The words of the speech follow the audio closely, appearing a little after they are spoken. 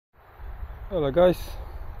Hello guys,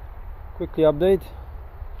 quickly update.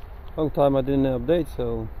 Long time I didn't update,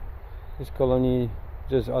 so this colony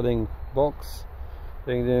just adding box,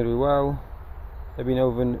 doing really well. They've been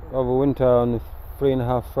over winter on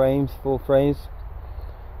 3.5 frames, 4 frames.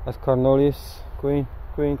 That's Carnolius, Queen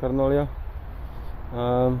Carnolia.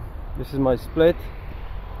 This is my split.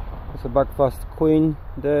 It's a backfast queen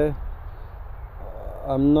there.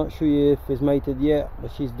 I'm not sure if it's mated yet,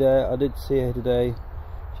 but she's there. I did see her today.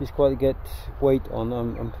 She's quite get weight on.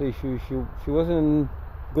 I'm pretty sure she wasn't in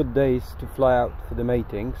good days to fly out for the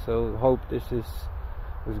mating, so hope this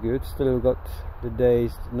was good. Still got the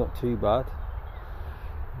days not too bad.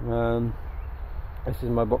 This is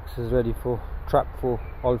my boxes ready for trap for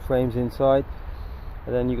all frames inside,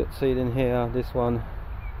 and then you got to see it in here. This one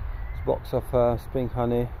is box of spring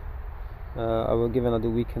honey. I will give another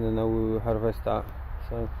week and then I will harvest that.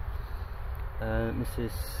 So this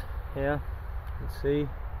is here. Let's see.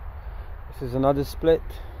 This is another split,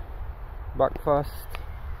 backfast,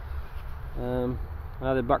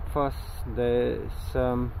 another backfast. There's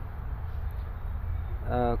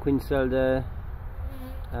queen cell there,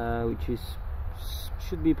 which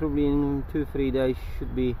should be probably in 2-3 days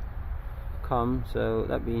should be come, so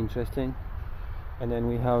that'd be interesting. And then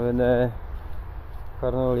we have an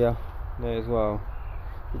Carnolia there as well.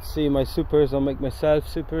 You can see my supers. I make myself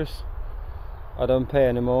supers. I don't pay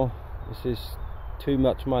anymore. This is too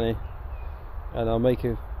much money, and I'll make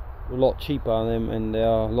it a lot cheaper on them, and they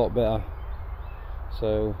are a lot better.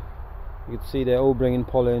 So you can see they're all bringing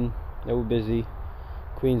pollen. They're all busy.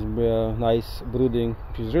 Queen's nice brooding,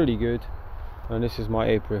 which is really good. And this is my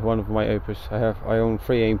Aipary, one of my Apiaries. I own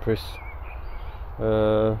 3 Apiaries.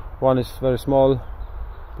 One is very small,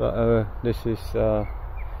 but this is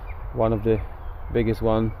one of the biggest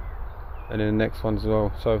one, and then the next one as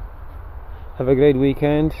well. So have a great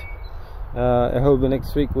weekend. I hope the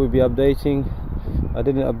next week we'll be updating. I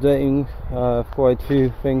didn't updating quite a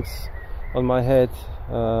few things on my head.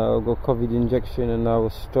 I got COVID injection and I will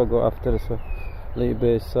struggle after this a little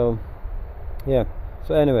bit. So yeah.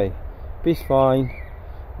 So anyway, peace fine.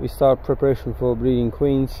 We start preparation for breeding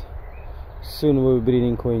queens. Soon we'll be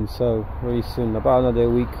breeding queens. So really soon, about another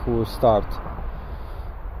week we'll start.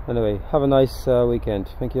 Anyway, have a nice weekend.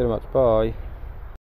 Thank you very much. Bye.